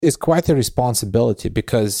It's quite a responsibility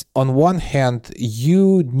because on one hand,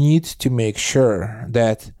 you need to make sure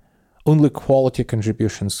that only quality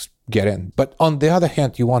contributions get in. But on the other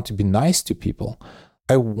hand, you want to be nice to people.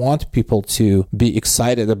 I want people to be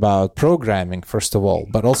excited about programming, first of all,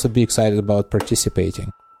 but also be excited about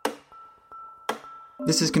participating.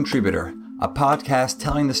 This is Contributor, a podcast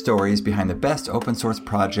telling the stories behind the best open source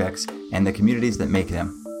projects and the communities that make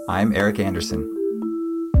them. I'm Eric Anderson.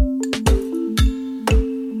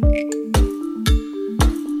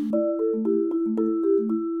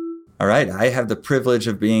 All right, I have the privilege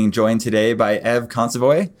of being joined today by Ev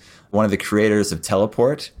Kontsevoy, one of the creators of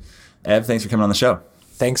Teleport. Ev, thanks for coming on the show.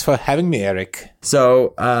 Thanks for having me, Eric.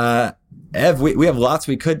 So, Ev, we have lots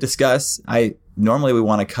we could discuss. Normally we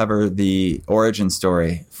want to cover the origin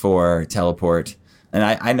story for Teleport, and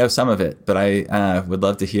I know some of it, but I would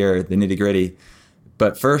love to hear the nitty-gritty.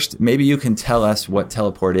 But first, maybe you can tell us what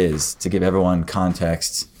Teleport is to give everyone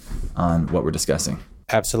context on what we're discussing.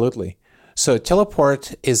 Absolutely. So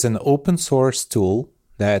Teleport is an open source tool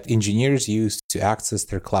that engineers use to access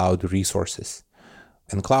their cloud resources.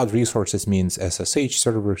 And cloud resources means SSH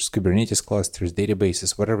servers, Kubernetes clusters,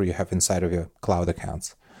 databases, whatever you have inside of your cloud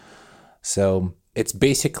accounts. So it's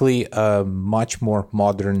basically a much more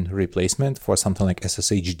modern replacement for something like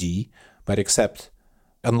SSHD, but except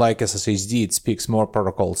unlike SSHD, it speaks more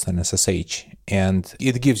protocols than SSH. And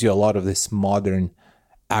it gives you a lot of this modern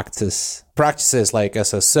access practices like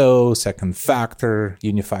SSO, second factor,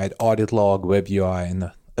 unified audit log, web UI, and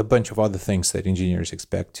a bunch of other things that engineers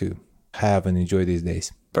expect to have and enjoy these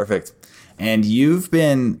days. Perfect. And you've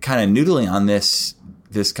been kind of noodling on this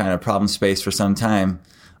kind of problem space for some time.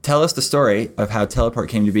 Tell us the story of how Teleport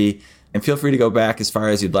came to be, and feel free to go back as far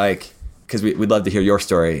as you'd like, because we'd love to hear your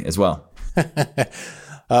story as well.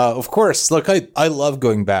 Of course. Look, I love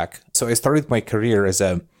going back. So I started my career as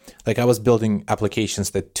I was building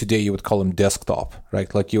applications that today you would call them desktop,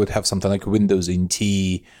 right? Like you would have something like Windows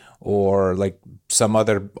NT or like some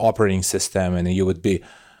other operating system, and you would be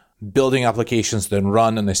building applications that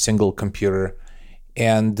run on a single computer.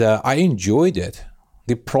 And I enjoyed it.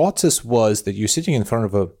 The process was that you're sitting in front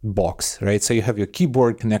of a box, right? So you have your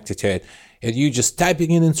keyboard connected to it, and you just typing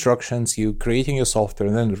in instructions, you creating your software,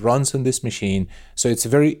 and then it runs on this machine. So it's a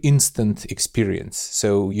very instant experience.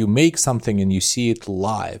 So you make something and you see it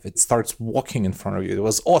live. It starts walking in front of you. It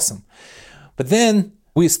was awesome. But then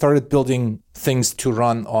we started building things to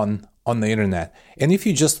run on the internet. And if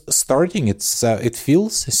you're just starting, it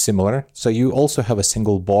feels similar. So you also have a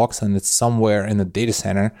single box, and it's somewhere in a data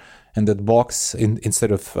center. And that box,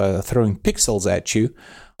 instead of throwing pixels at you,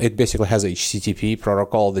 it basically has a HTTP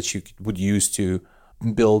protocol that you would use to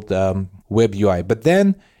build web UI. But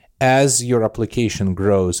then as your application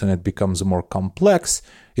grows and it becomes more complex,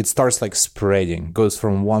 it starts like spreading, goes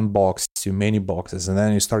from one box to many boxes. And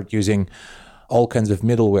then you start using all kinds of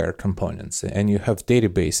middleware components, and you have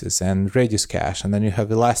databases and Redis cache, and then you have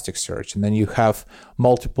Elasticsearch, and then you have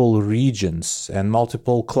multiple regions and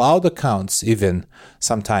multiple cloud accounts even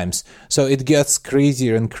sometimes. So it gets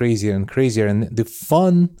crazier and crazier and crazier, and the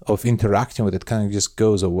fun of interacting with it kind of just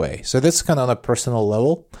goes away. So that's kind of on a personal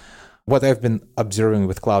level, what I've been observing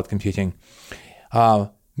with cloud computing.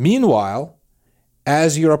 Meanwhile,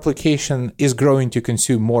 as your application is growing to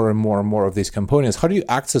consume more and more and more of these components, how do you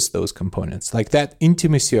access those components? Like that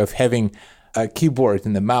intimacy of having a keyboard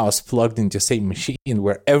and a mouse plugged into the same machine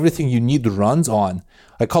where everything you need runs on.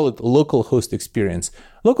 I call it local host experience.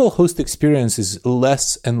 Local host experience is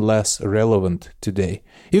less and less relevant today.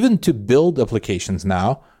 Even to build applications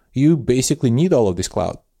now, you basically need all of these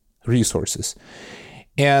cloud resources.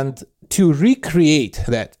 And to recreate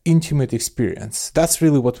that intimate experience, that's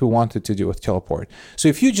really what we wanted to do with Teleport. So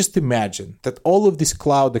if you just imagine that all of these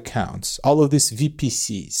cloud accounts, all of these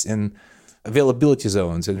VPCs and availability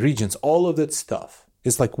zones and regions, all of that stuff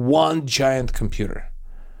is like one giant computer,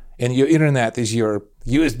 and your internet is your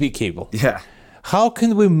USB cable. Yeah. How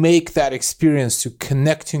can we make that experience to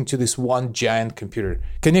connecting to this one giant computer,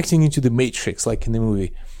 connecting into the matrix like in the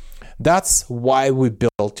movie? That's why we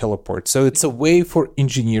built Teleport. So it's a way for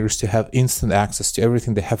engineers to have instant access to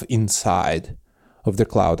everything they have inside of their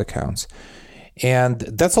cloud accounts. And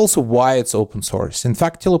that's also why it's open source. In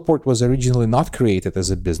fact, Teleport was originally not created as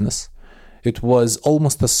a business. It was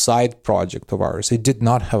almost a side project of ours. It did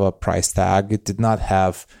not have a price tag. It did not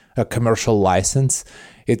have a commercial license.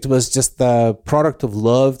 It was just a product of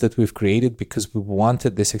love that we've created because we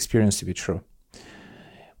wanted this experience to be true.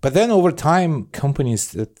 But then over time,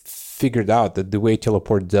 companies that figured out that the way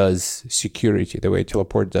Teleport does security, the way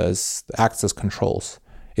Teleport does access controls,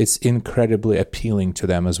 it's incredibly appealing to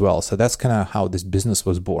them as well. So that's kind of how this business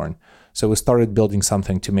was born. So we started building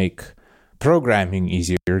something to make programming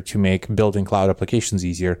easier, to make building cloud applications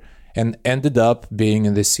easier, and ended up being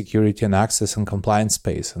in this security and access and compliance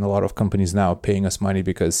space. And a lot of companies now are paying us money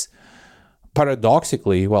because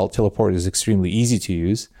paradoxically, while Teleport is extremely easy to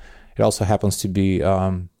use, it also happens to be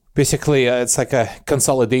basically it's like a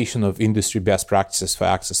consolidation of industry best practices for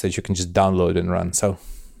access that you can just download and run. So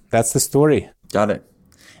that's the story. Got it.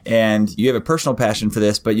 And you have a personal passion for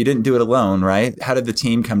this, but you didn't do it alone, right? How did the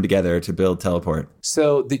team come together to build Teleport?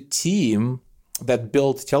 So the team that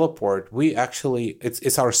built Teleport,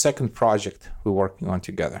 it's our second project we're working on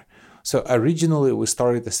together. So originally we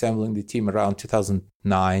started assembling the team around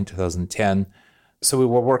 2009, 2010. So we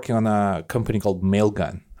were working on a company called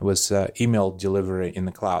Mailgun. It was email delivery in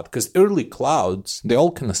the cloud. Because early clouds, they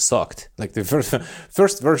all kind of sucked. Like the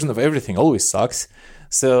first version of everything always sucks.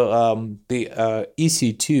 So the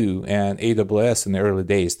EC2 and AWS in the early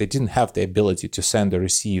days, they didn't have the ability to send or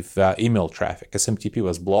receive email traffic. SMTP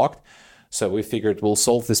was blocked. So we figured we'll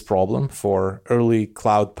solve this problem for early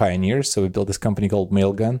cloud pioneers. So we built this company called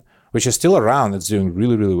Mailgun, which is still around. It's doing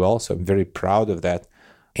really, really well. So I'm very proud of that.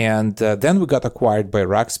 And then we got acquired by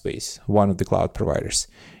Rackspace, one of the cloud providers.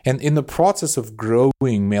 And in the process of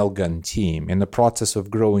growing Mailgun team,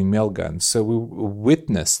 so we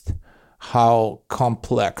witnessed how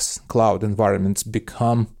complex cloud environments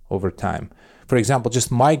become over time. For example,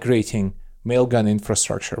 just migrating Mailgun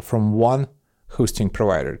infrastructure from one hosting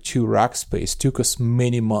provider to Rackspace took us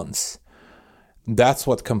many months. That's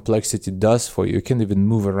what complexity does for you. You can't even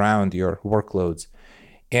move around your workloads.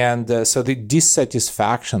 And so the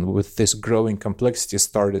dissatisfaction with this growing complexity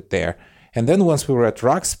started there. And then once we were at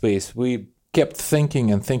Rackspace, we kept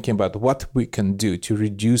thinking about what we can do to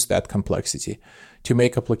reduce that complexity, to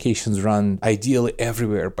make applications run ideally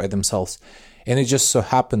everywhere by themselves. And it just so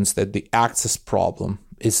happens that the access problem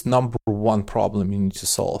is number one problem you need to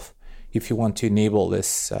solve if you want to enable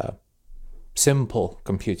this simple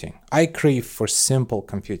computing. I crave for simple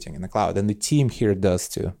computing in the cloud, and the team here does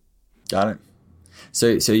too. Got it.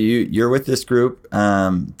 So you're with this group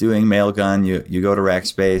doing Mailgun. You go to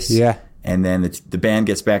Rackspace. Yeah. And then the band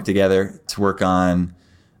gets back together to work on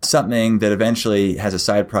something that eventually has a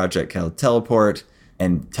side project called Teleport,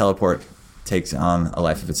 and Teleport takes on a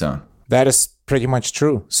life of its own. That is pretty much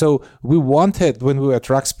true. So when we were at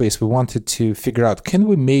Rackspace, we wanted to figure out, can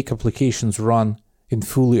we make applications run in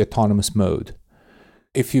fully autonomous mode?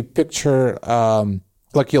 If you picture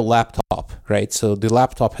like your laptop, right? So the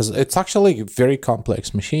laptop it's actually a very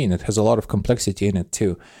complex machine. It has a lot of complexity in it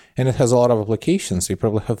too. And it has a lot of applications. You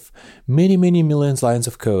probably have many, many millions lines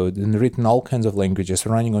of code and written all kinds of languages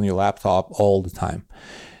running on your laptop all the time.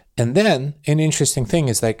 And then an interesting thing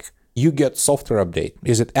is like you get software update.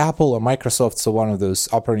 Is it Apple or Microsoft? So one of those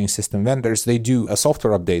operating system vendors, they do a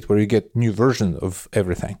software update where you get new version of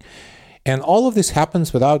everything. And all of this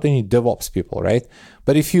happens without any DevOps people, right?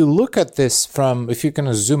 But if you look at this if you kind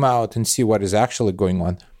of zoom out and see what is actually going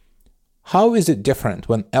on, how is it different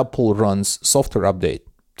when Apple runs software update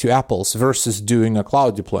to Apple's versus doing a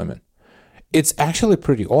cloud deployment? It's actually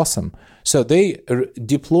pretty awesome. So they are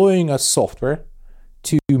deploying a software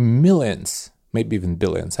to millions, maybe even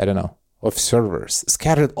billions, I don't know, of servers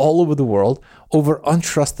scattered all over the world over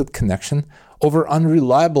untrusted connection, over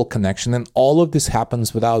unreliable connection, and all of this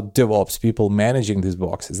happens without DevOps people managing these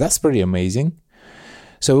boxes. That's pretty amazing.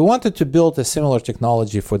 So we wanted to build a similar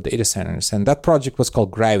technology for data centers, and that project was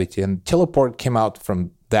called Gravity, and Teleport came out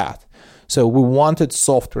from that. So we wanted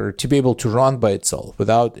software to be able to run by itself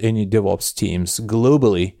without any DevOps teams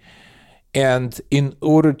globally. And in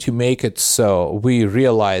order to make it so, we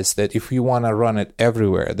realized that if you want to run it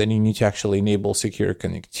everywhere, then you need to actually enable secure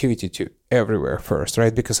connectivity to everywhere first,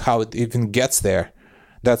 right? Because how it even gets there,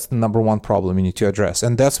 that's the number one problem you need to address.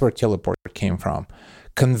 And that's where Teleport came from.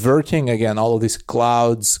 Converting, again, all of these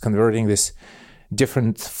clouds, converting these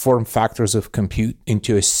different form factors of compute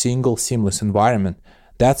into a single seamless environment.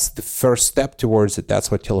 That's the first step towards it. That's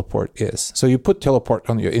what Teleport is. So you put Teleport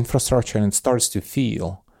on your infrastructure and it starts to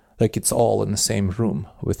feel like it's all in the same room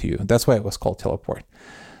with you. That's why it was called Teleport.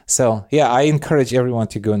 So yeah, I encourage everyone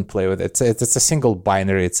to go and play with it. It's a single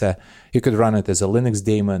binary. You could run it as a Linux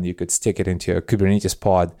daemon. You could stick it into a Kubernetes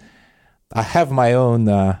pod. I have my own,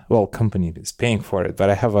 company is paying for it,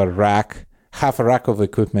 but I have half a rack of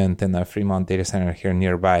equipment in a Fremont data center here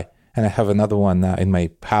nearby. And I have another one in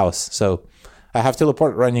my house. So I have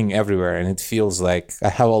Teleport running everywhere, and it feels like I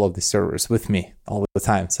have all of the servers with me all the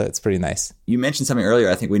time. So it's pretty nice. You mentioned something earlier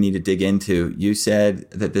I think we need to dig into. You said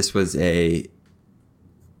that this was a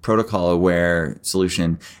protocol-aware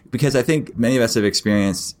solution, because I think many of us have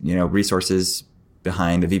experienced, resources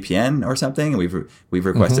behind a VPN or something, and we've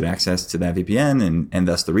requested access to that VPN and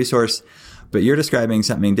thus the resource. But you're describing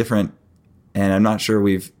something different and I'm not sure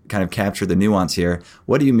we've kind of captured the nuance here.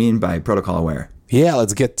 What do you mean by protocol aware? Yeah,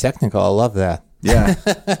 let's get technical. I love that. Yeah.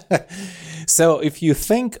 So if you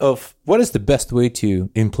think of what is the best way to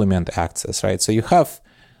implement access, right? So you have,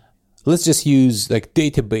 let's just use like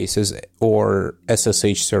databases or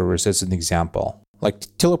SSH servers as an example. Like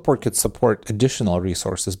Teleport could support additional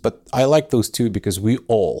resources, but I like those two because we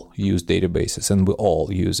all use databases and we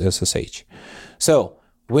all use SSH. So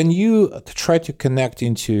when you try to connect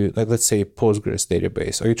into, like, let's say, Postgres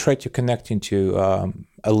database, or you try to connect into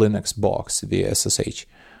a Linux box via SSH,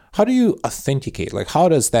 how do you authenticate? Like, how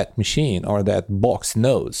does that machine or that box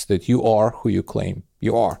knows that you are who you claim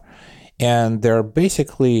you are? And there are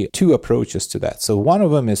basically two approaches to that. So one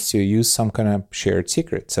of them is to use some kind of shared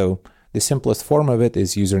secret. So the simplest form of it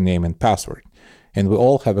is username and password. And we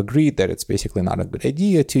all have agreed that it's basically not a good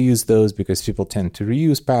idea to use those because people tend to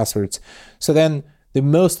reuse passwords. So then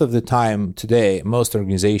most of the time today, most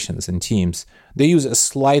organizations and teams, they use a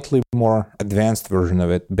slightly more advanced version of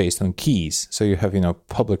it based on keys. So you have,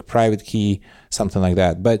 public-private key, something like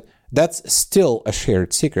that. But that's still a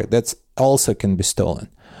shared secret. That's also can be stolen.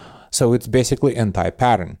 So it's basically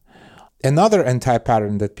anti-pattern. Another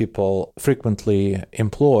anti-pattern that people frequently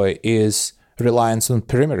employ is reliance on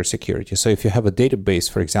perimeter security. So if you have a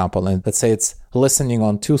database, for example, and let's say it's listening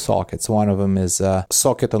on two sockets, one of them is a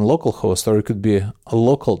socket on localhost, or it could be a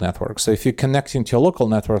local network. So if you connect into a local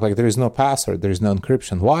network, like there is no password, there is no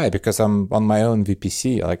encryption. Why? Because I'm on my own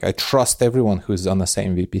VPC. Like I trust everyone who's on the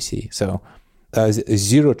same VPC. So a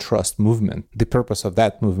zero trust movement, the purpose of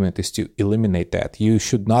that movement is to eliminate that. You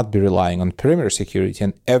should not be relying on perimeter security,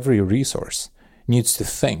 and every resource needs to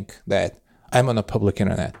think that I'm on a public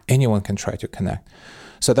internet. Anyone can try to connect.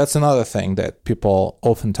 So that's another thing that people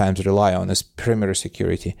oftentimes rely on is perimeter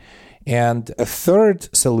security. And a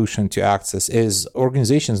third solution to access is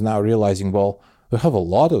organizations now realizing, well, we have a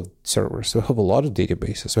lot of servers, we have a lot of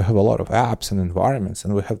databases, we have a lot of apps and environments,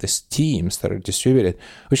 and we have these teams that are distributed.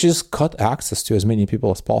 We should just cut access to as many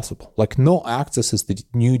people as possible. Like no access is the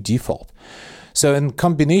new default. So in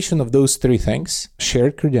combination of those three things,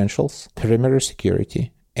 shared credentials, perimeter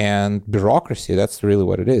security, and bureaucracy, that's really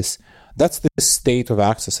what it is. That's the state of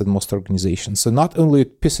access in most organizations. So not only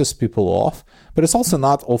it pisses people off, but it's also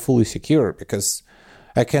not awfully secure because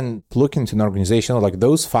I can look into an organization like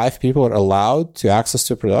those 5 people are allowed to access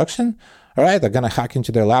to production. All right, they're going to hack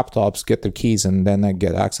into their laptops, get their keys, and then I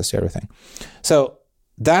get access to everything. So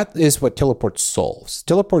that is what Teleport solves.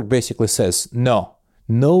 Teleport basically says,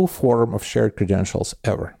 no form of shared credentials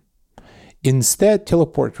ever. Instead,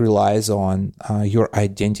 Teleport relies on your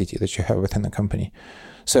identity that you have within the company.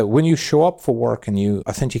 So when you show up for work and you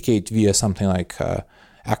authenticate via something like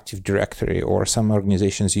Active Directory, or some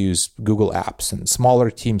organizations use Google Apps, and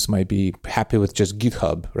smaller teams might be happy with just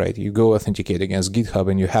GitHub, right? You go authenticate against GitHub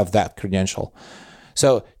and you have that credential.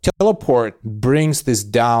 So Teleport brings this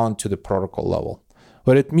down to the protocol level.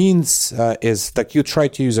 What it means is that you try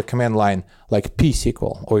to use a command line like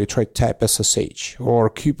psql, or you try to type SSH, or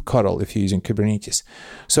kubectl if you're using Kubernetes.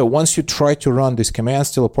 So once you try to run these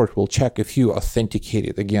commands, Teleport will check if you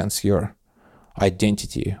authenticated against your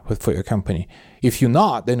identity for your company. If you're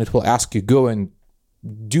not, then it will ask you go and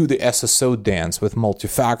do the SSO dance with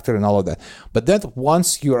multi-factor and all of that. But then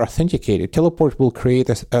once you're authenticated, Teleport will create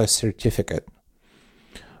a certificate.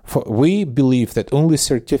 We believe that only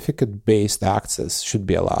certificate-based access should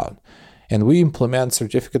be allowed. And we implement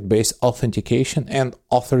certificate-based authentication and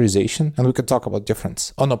authorization, and we can talk about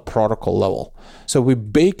difference on a protocol level. So we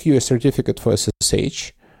bake you a certificate for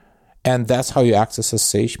SSH, and that's how you access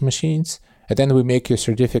SSH machines. And then we make you a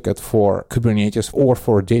certificate for Kubernetes or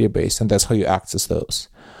for a database, and that's how you access those.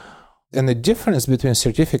 And the difference between a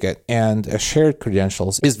certificate and a shared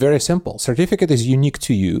credentials is very simple. Certificate is unique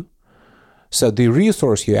to you. So the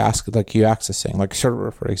resource you're accessing, like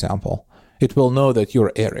server, for example, it will know that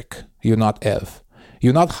you're Eric, you're not Ev.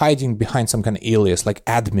 You're not hiding behind some kind of alias like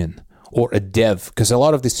admin or a dev, because a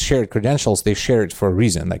lot of these shared credentials, they share it for a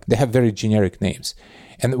reason. Like they have very generic names,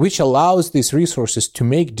 and which allows these resources to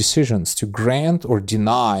make decisions to grant or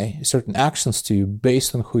deny certain actions to you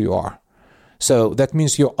based on who you are. So that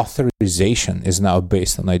means your authorization is now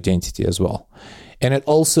based on identity as well. And it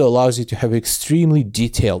also allows you to have extremely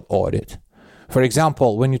detailed audit. For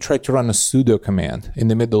example, when you try to run a sudo command in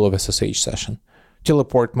the middle of a SSH session,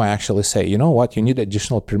 Teleport might actually say, you know what, you need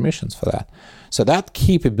additional permissions for that. So that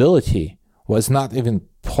capability was not even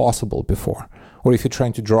possible before. Or if you're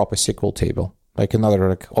trying to drop a SQL table, like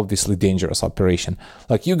another obviously dangerous operation,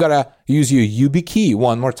 like you gotta use your YubiKey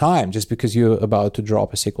one more time just because you're about to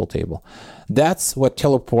drop a SQL table. That's what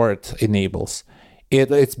Teleport enables.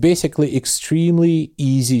 It's basically extremely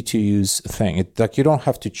easy to use thing. Like you don't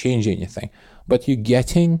have to change anything, but you're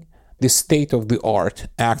getting the state-of-the-art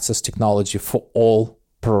access technology for all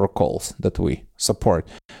protocols that we support.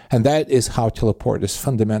 And that is how Teleport is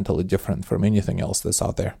fundamentally different from anything else that's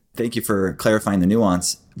out there. Thank you for clarifying the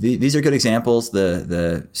nuance. These are good examples,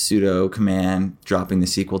 the sudo command, dropping the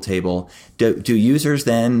SQL table. Do users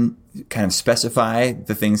then kind of specify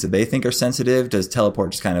the things that they think are sensitive? Does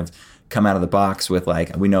Teleport just kind of come out of the box with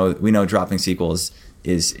like, we know dropping SQL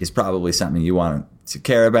is probably something you want to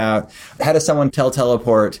care about? How does someone tell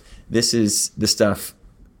Teleport this is the stuff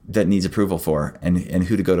that needs approval for and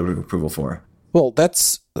who to go to approval for? Well,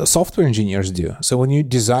 that's software engineers do. So when you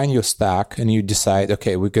design your stack and you decide,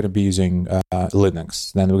 okay, we're going to be using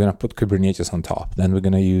Linux, then we're going to put Kubernetes on top, then we're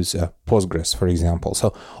going to use Postgres, for example.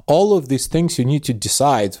 So all of these things you need to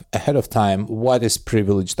decide ahead of time what is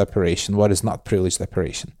privileged operation, what is not privileged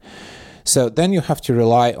operation. So then you have to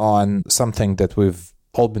rely on something that we've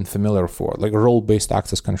all been familiar for, like role-based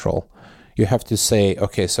access control. You have to say,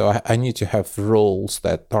 okay, so I need to have roles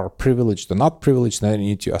that are privileged or not privileged, and I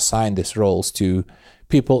need to assign these roles to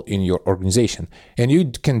people in your organization. And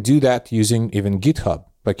you can do that using even GitHub.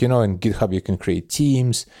 Like, in GitHub, you can create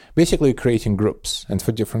teams, basically creating groups. And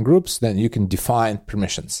for different groups, then you can define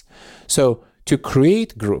permissions. So to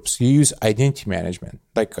create groups, you use identity management.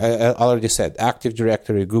 Like I already said, Active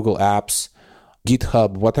Directory, Google Apps,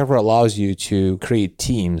 GitHub, whatever allows you to create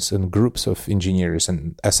teams and groups of engineers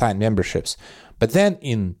and assign memberships. But then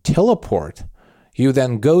in Teleport, you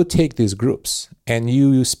then go take these groups and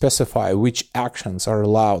you specify which actions are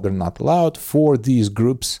allowed or not allowed for these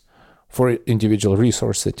groups for individual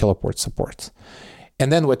resources that Teleport supports.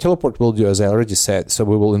 And then what Teleport will do, as I already said, so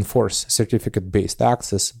we will enforce certificate-based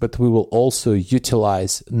access, but we will also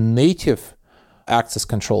utilize native access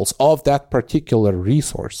controls of that particular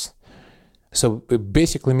resource. So it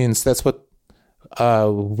basically means that's what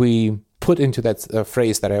we put into that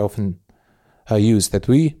phrase that I often use, that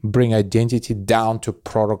we bring identity down to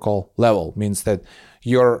protocol level. Means that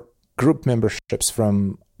your group memberships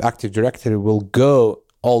from Active Directory will go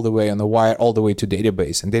all the way on the wire, all the way to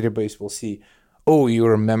database. And database will see, oh,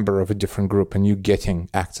 you're a member of a different group and you're getting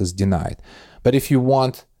access denied. But if you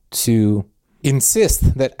want to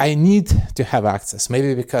insist that I need to have access,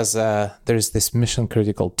 maybe because there's this mission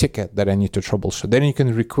critical ticket that I need to troubleshoot, then you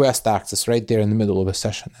can request access right there in the middle of a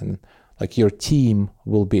session, and like your team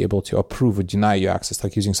will be able to approve or deny you access,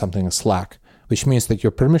 like using something like Slack, which means that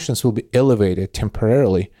your permissions will be elevated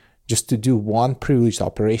temporarily just to do one privileged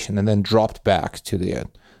operation and then dropped back to the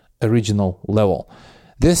original level.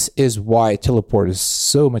 This is why Teleport is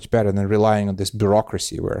so much better than relying on this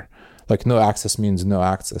bureaucracy where like no access means no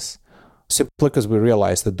access. Simply because we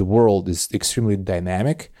realize that the world is extremely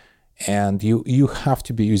dynamic and you have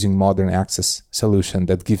to be using modern access solution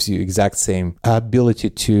that gives you exact same ability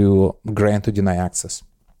to grant or deny access.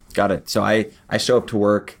 Got it. So I show up to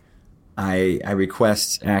work, I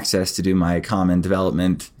request access to do my common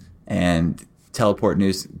development, and Teleport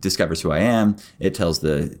News discovers who I am. It tells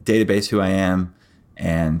the database who I am,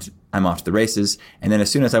 and I'm off to the races. And then as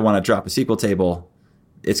soon as I want to drop a SQL table,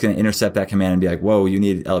 it's going to intercept that command and be like, whoa, you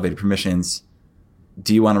need elevated permissions.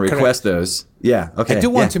 Do you want to request those? Yeah, okay. I do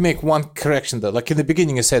want to make one correction though. Like in the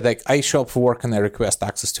beginning, you said like I show up for work and I request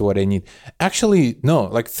access to what I need. Actually, no,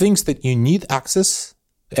 like things that you need access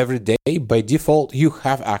every day, by default, you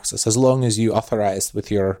have access as long as you authorize with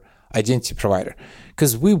your identity provider.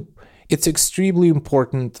 Because it's extremely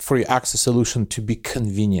important for your access solution to be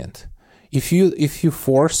convenient. If you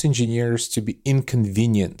force engineers to be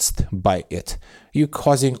inconvenienced by it, you're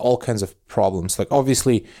causing all kinds of problems. Like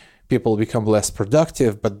obviously, people become less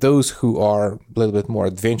productive, but those who are a little bit more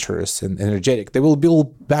adventurous and energetic, they will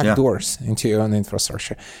build backdoors into your own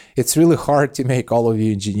infrastructure. It's really hard to make all of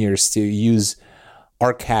you engineers to use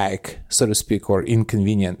archaic, so to speak, or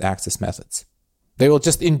inconvenient access methods. They will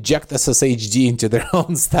just inject SSHD into their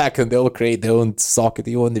own stack and they'll create their own socket.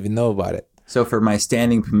 You won't even know about it. So for my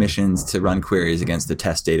standing permissions to run queries against the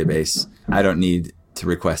test database, I don't need to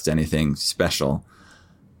request anything special.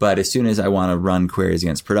 But as soon as I want to run queries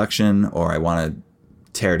against production or I want to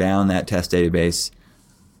tear down that test database,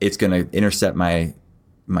 it's going to intercept my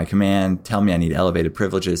command, tell me I need elevated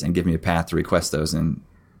privileges, and give me a path to request those in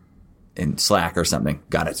Slack or something.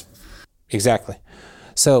 Got it. Exactly.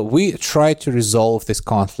 So we try to resolve this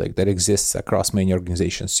conflict that exists across many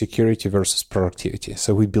organizations, security versus productivity.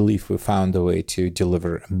 So we believe we found a way to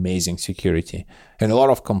deliver amazing security and a lot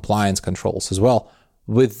of compliance controls as well,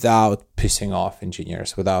 without pissing off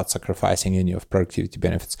engineers, without sacrificing any of productivity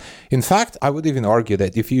benefits. In fact, I would even argue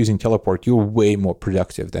that if you're using Teleport, you're way more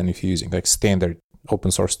productive than if you're using like standard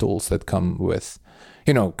open source tools that come with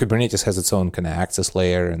Kubernetes has its own kind of access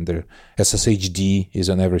layer, and the SSHD is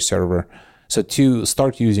on every server. So to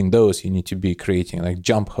start using those, you need to be creating like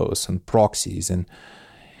jump hosts and proxies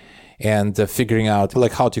and figuring out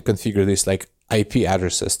like how to configure these like IP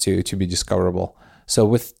addresses to be discoverable. So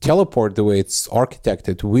with Teleport, the way it's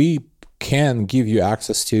architected, we can give you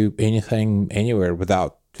access to anything anywhere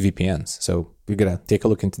without VPNs. So we're going to take a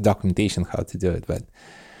look into documentation how to do it. But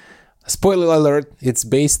spoiler alert, it's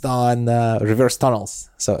based on reverse tunnels.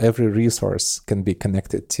 So every resource can be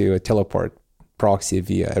connected to a Teleport proxy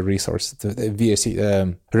via a resource,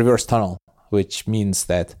 via reverse tunnel, which means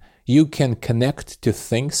that you can connect to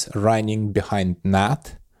things running behind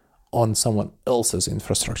NAT on someone else's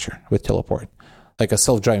infrastructure with Teleport, like a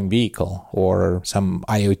self-driving vehicle or some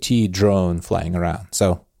IoT drone flying around.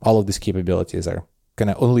 So all of these capabilities are going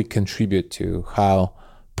to only contribute to how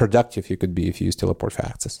productive you could be if you use Teleport for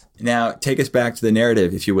access. Now, take us back to the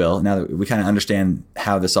narrative, if you will, now that we kind of understand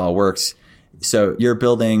how this all works. So you're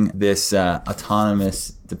building this autonomous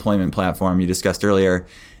deployment platform you discussed earlier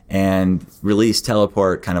and released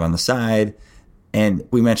Teleport kind of on the side. And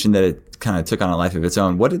we mentioned that it kind of took on a life of its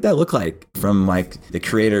own. What did that look like from like the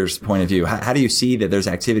creator's point of view? How do you see that there's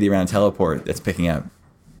activity around Teleport that's picking up?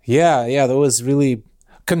 Yeah, there was really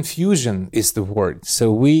confusion is the word.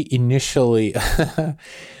 So we initially,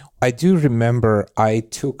 I do remember I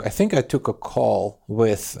took a call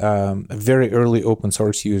with a very early open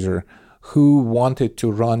source user who wanted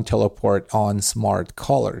to run Teleport on smart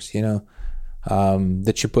collars,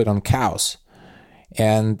 that you put on cows.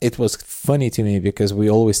 And it was funny to me because we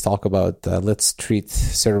always talk about let's treat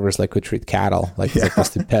servers like we treat cattle, like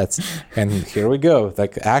just the pets. And here we go,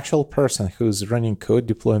 like actual person who's running code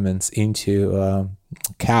deployments into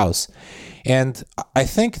cows. And I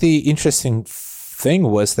think the interesting thing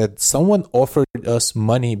was that someone offered us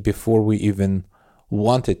money before we even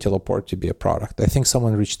wanted Teleport to be a product. I think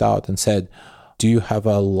someone reached out and said, do you have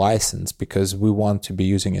a license? Because we want to be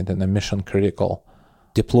using it in a mission critical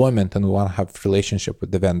deployment and we want to have relationship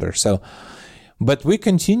with the vendor. But we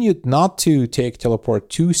continued not to take Teleport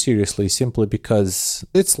too seriously simply because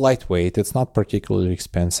it's lightweight, it's not particularly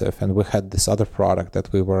expensive, and we had this other product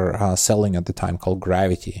that we were selling at the time called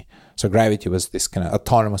Gravity. So Gravity was this kind of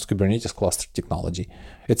autonomous Kubernetes cluster technology.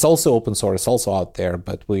 It's also open source, it's also out there,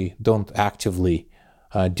 but we don't actively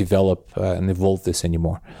develop and evolve this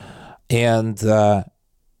anymore. And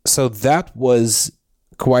so that was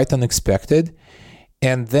quite unexpected.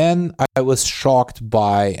 And then I was shocked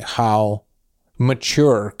by how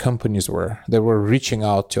mature companies were. They were reaching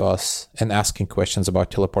out to us and asking questions about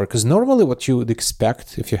Teleport. Because normally what you would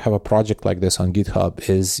expect if you have a project like this on GitHub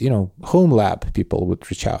is, home lab people would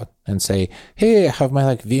reach out and say, hey, I have my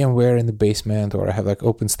like VMware in the basement, or I have like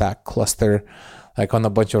OpenStack cluster like on a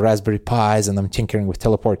bunch of Raspberry Pis and I'm tinkering with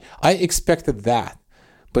Teleport. I expected that.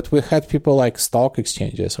 But we had people like stock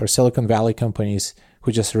exchanges or Silicon Valley companies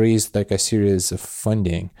who just raised like a series of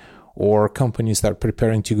funding, or companies that are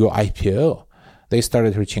preparing to go IPO. They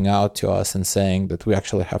started reaching out to us and saying that we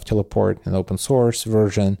actually have Teleport in open source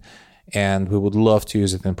version and we would love to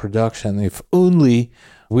use it in production if only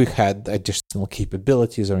we had additional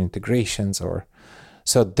capabilities or integrations.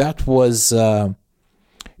 So that was,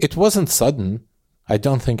 it wasn't sudden. I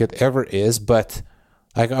don't think it ever is, but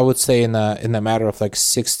I would say in a matter of like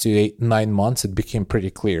 6 to 9 months, it became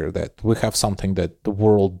pretty clear that we have something that the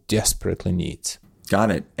world desperately needs.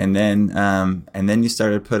 Got it. And then you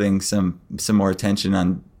started putting some more attention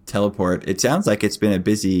on Teleport. It sounds like it's been a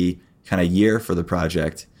busy kind of year for the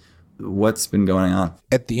project. What's been going on?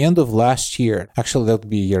 At the end of last year, actually that would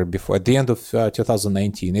be a year before, at the end of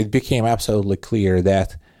 2019, it became absolutely clear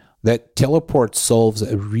that Teleport solves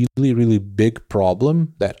a really, really big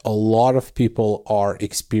problem that a lot of people are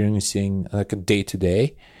experiencing like a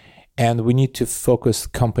day-to-day. And we need to focus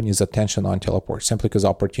companies' attention on Teleport simply because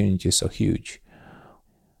opportunity is so huge.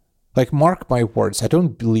 Like, mark my words, I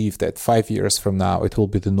don't believe that 5 years from now it will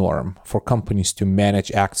be the norm for companies to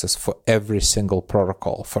manage access for every single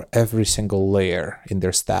protocol, for every single layer in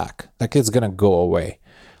their stack. Like, it's going to go away.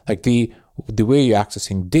 Like, the way you're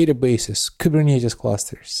accessing databases, Kubernetes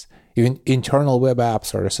clusters, even internal web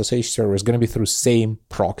apps or SSH server is going to be through same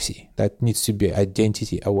proxy. That needs to be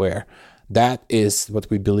identity aware. That is what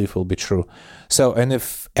we believe will be true. So, and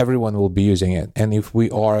if everyone will be using it, and if we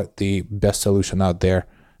are the best solution out there,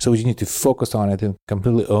 so we need to focus on it and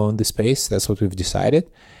completely own the space. That's what we've decided.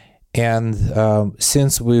 And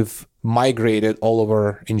since we've migrated all of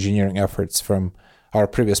our engineering efforts from our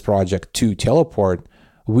previous project to Teleport,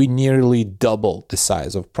 we nearly doubled the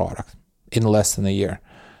size of product in less than a year.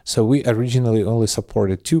 So we originally only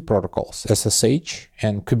supported 2 protocols, SSH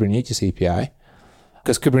and Kubernetes API.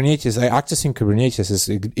 Because Kubernetes, accessing Kubernetes is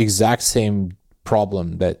the exact same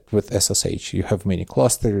problem that with SSH. You have many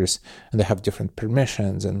clusters and they have different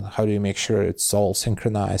permissions, and how do you make sure it's all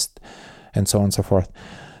synchronized and so on and so forth.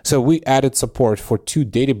 So we added support for 2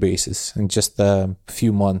 databases in just a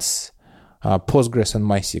few months, Postgres and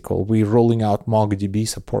MySQL. We're rolling out MongoDB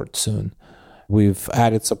support soon. We've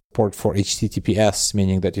added support for HTTPS,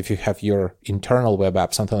 meaning that if you have your internal web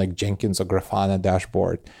app, something like Jenkins or Grafana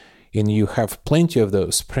dashboard, and you have plenty of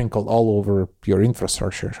those sprinkled all over your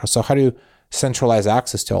infrastructure. So how do you centralize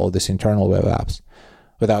access to all of these internal web apps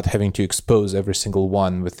without having to expose every single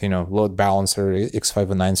one with, load balancer,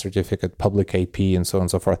 X509 certificate, public IP, and so on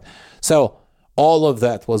and so forth. So all of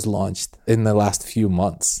that was launched in the last few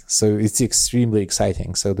months. So it's extremely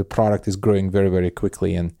exciting. So the product is growing very, very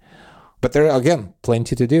quickly. But there are, again,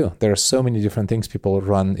 plenty to do. There are so many different things people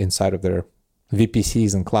run inside of their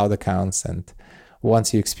VPCs and cloud accounts. And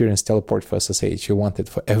once you experience Teleport for SSH, you want it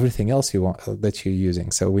for everything else that you're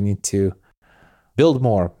using. So we need to build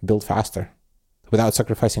more, build faster, without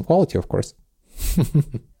sacrificing quality, of course.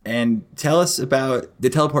 And tell us about the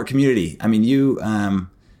Teleport community. I mean, you've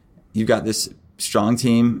got this strong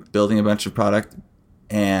team building a bunch of product,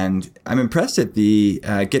 and I'm impressed at the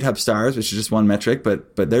GitHub stars, which is just one metric,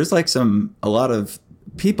 but there's like a lot of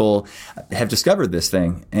people have discovered this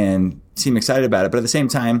thing and seem excited about it. But at the same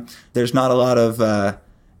time, there's not a lot of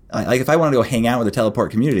like if I want to go hang out with the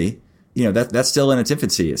Teleport community, that's still in its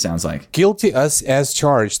infancy, it sounds like. Guilty as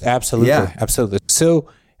charged. Absolutely. Yeah. Absolutely. So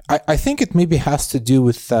I think it maybe has to do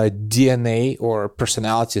with DNA or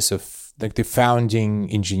personalities of like the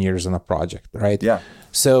founding engineers on a project, right? Yeah.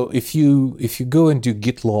 So if you go and do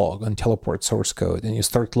git log on Teleport source code and you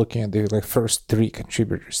start looking at the first 3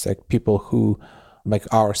 contributors, like people who, like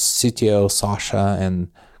our CTO, Sasha,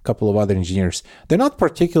 and a couple of other engineers, they're not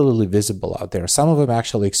particularly visible out there. Some of them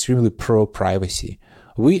actually extremely pro-privacy.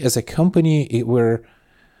 We as a company, we're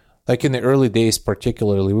like in the early days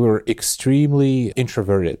particularly, we were extremely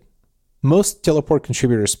introverted. Most Teleport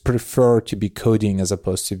contributors prefer to be coding as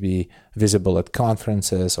opposed to be visible at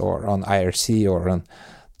conferences or on IRC or on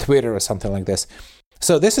Twitter or something like this.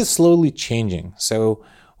 So this is slowly changing. So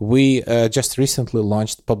we just recently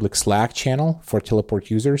launched public Slack channel for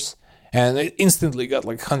Teleport users, and it instantly got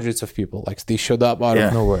like hundreds of people. Like they showed up out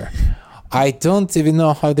of nowhere. I don't even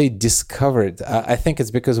know how they discovered. I think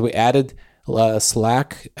it's because we added a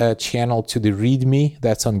Slack channel to the README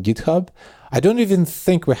that's on GitHub. I don't even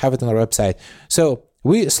think we have it on our website. So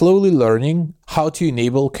we're slowly learning how to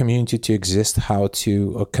enable community to exist, how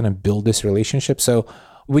to kind of build this relationship. So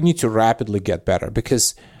we need to rapidly get better,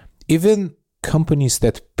 because even companies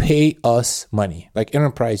that pay us money, like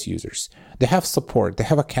enterprise users, they have support, they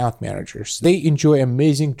have account managers, they enjoy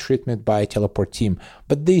amazing treatment by Teleport team,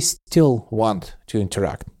 but they still want to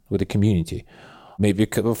interact with the community. Maybe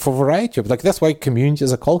for a variety of, like, that's why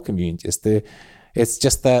communities are called communities. It's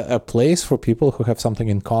just a place for people who have something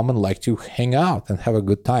in common, like to hang out and have a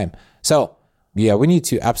good time. So yeah, we need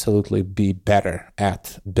to absolutely be better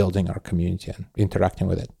at building our community and interacting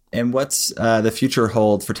with it. And what's the future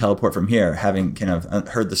hold for Teleport from here? Having kind of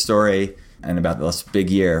heard the story and about this big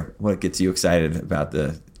year, what gets you excited about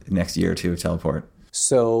the next year or two of Teleport?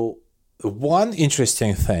 So one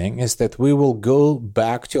interesting thing is that we will go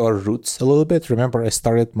back to our roots a little bit. Remember, I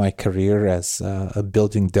started my career as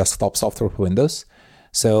building desktop software for Windows.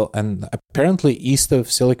 So, and apparently east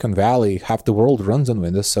of Silicon Valley, half the world runs on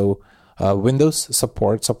Windows. So Windows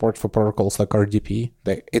support for protocols like RDP.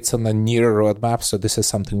 It's on a near roadmap, so this is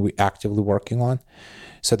something we're actively working on.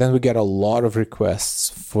 So then we get a lot of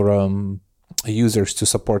requests from users to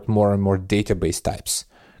support more and more database types.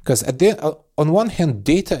 Because on one hand,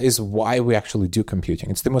 data is why we actually do computing.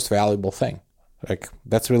 It's the most valuable thing. Like,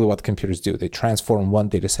 that's really what computers do. They transform one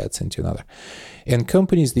data set into another. And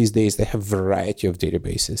companies these days, they have a variety of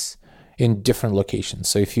databases in different locations.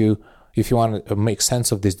 So if you want to make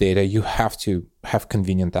sense of this data, you have to have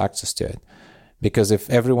convenient access to it. Because if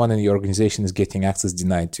everyone in the organization is getting access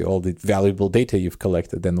denied to all the valuable data you've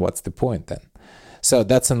collected, then what's the point then? So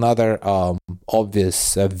that's another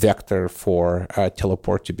obvious vector for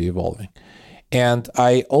Teleport to be evolving. And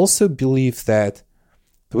I also believe that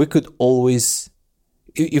we could always,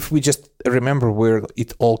 if we just remember where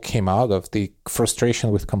it all came out of, the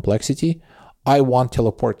frustration with complexity, I want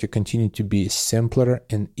Teleport to continue to be simpler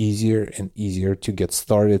and easier to get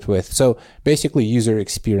started with. So basically user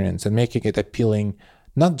experience and making it appealing,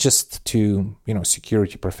 not just to,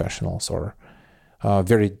 security professionals or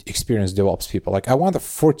very experienced DevOps people. Like, I want a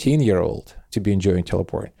 14-year-old to be enjoying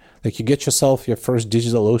Teleport. Like, you get yourself your first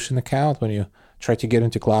DigitalOcean account when you try to get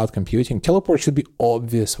into cloud computing. Teleport should be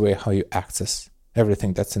obvious way how you access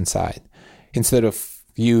everything that's inside, instead of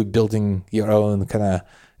you building your own kind of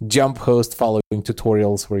jump host following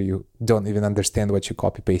tutorials where you don't even understand what you're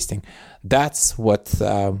copy pasting. That's what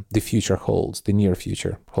the future holds, the near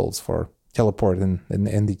future holds for Teleport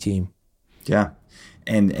and the team. Yeah.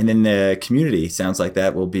 And in the community, sounds like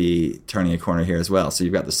that will be turning a corner here as well. So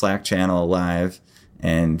you've got the Slack channel live,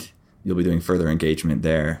 and you'll be doing further engagement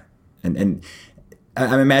there. And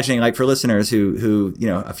I'm imagining, like, for listeners who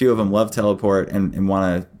a few of them love Teleport and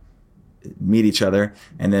want to meet each other,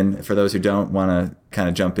 and then for those who don't, want to kind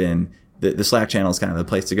of jump in, the Slack channel is kind of the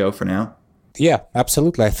place to go for now. Yeah,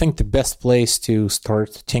 absolutely. I think the best place to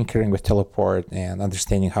start tinkering with Teleport and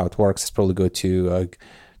understanding how it works is probably go to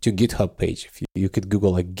GitHub page. If you could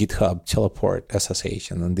Google like GitHub Teleport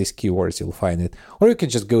SSH, and on these keywords you'll find it. Or you could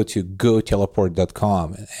just go to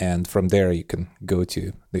goteleport.com, and from there you can go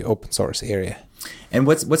to the open source area. And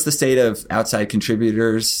what's the state of outside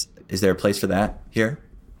contributors? Is there a place for that here?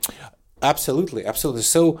 Absolutely.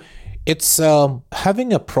 So it's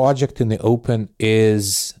having a project in the open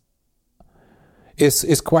is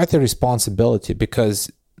quite a responsibility,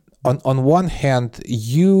 because on one hand,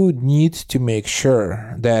 you need to make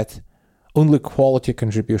sure that only quality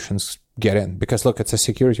contributions get in, because look, it's a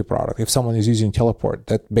security product. If someone is using Teleport,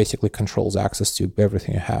 that basically controls access to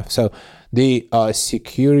everything you have. So the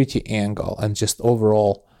security angle and just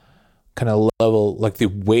overall kind of level, like the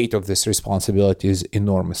weight of this responsibility is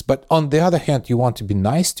enormous. But on the other hand, you want to be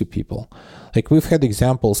nice to people. Like, we've had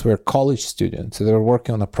examples where college students that are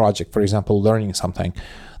working on a project, for example, learning something,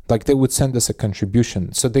 like they would send us a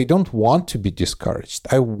contribution. So they don't want to be discouraged.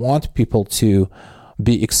 I want people to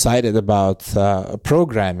be excited about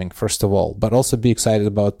programming, first of all, but also be excited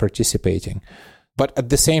about participating. But at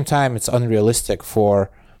the same time, it's unrealistic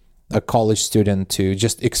for a college student to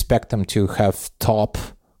just expect them to have top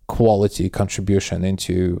quality contribution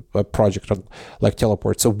into a project like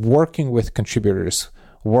Teleport. So working with contributors,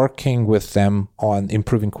 working with them on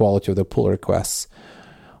improving quality of the pull requests,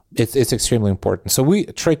 it's extremely important. So we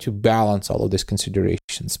try to balance all of these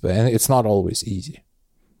considerations, but it's not always easy.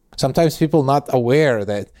 Sometimes people not aware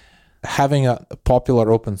that having a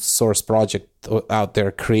popular open source project out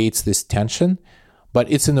there creates this tension,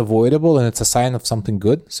 but it's unavoidable and it's a sign of something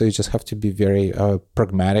good. So you just have to be very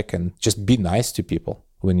pragmatic and just be nice to people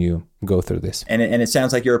when you go through this. And it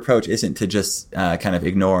sounds like your approach isn't to just kind of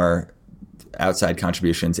ignore outside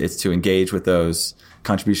contributions. It's to engage with those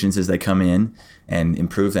contributions as they come in and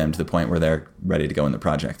improve them to the point where they're ready to go in the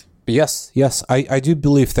project. Yes. I do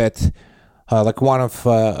believe that like one of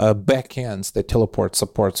backends that Teleport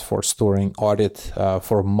supports for storing audit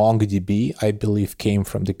for MongoDB, I believe came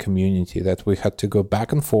from the community, that we had to go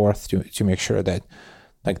back and forth to make sure that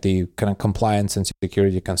like the kind of compliance and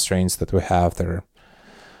security constraints that we have, they're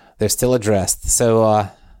still addressed. So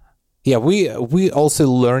we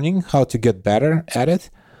also learning how to get better at it.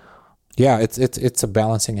 Yeah, it's a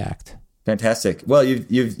balancing act. Fantastic. Well,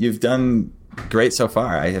 you've done great so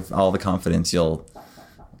far. I have all the confidence you'll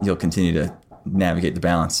continue to navigate the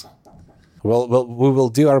balance. Well, we will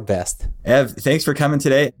do our best. Ev, thanks for coming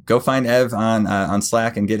today. Go find Ev on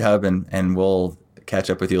Slack and GitHub, and we'll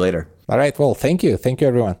catch up with you later. All right. Well, thank you. Thank you,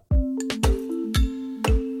 everyone.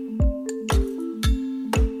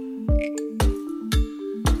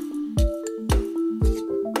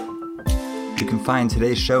 You can find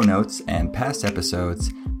today's show notes and past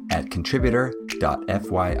episodes at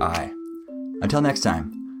contributor.fyi. Until next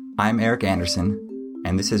time, I'm Eric Anderson,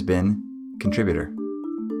 and this has been Contributor.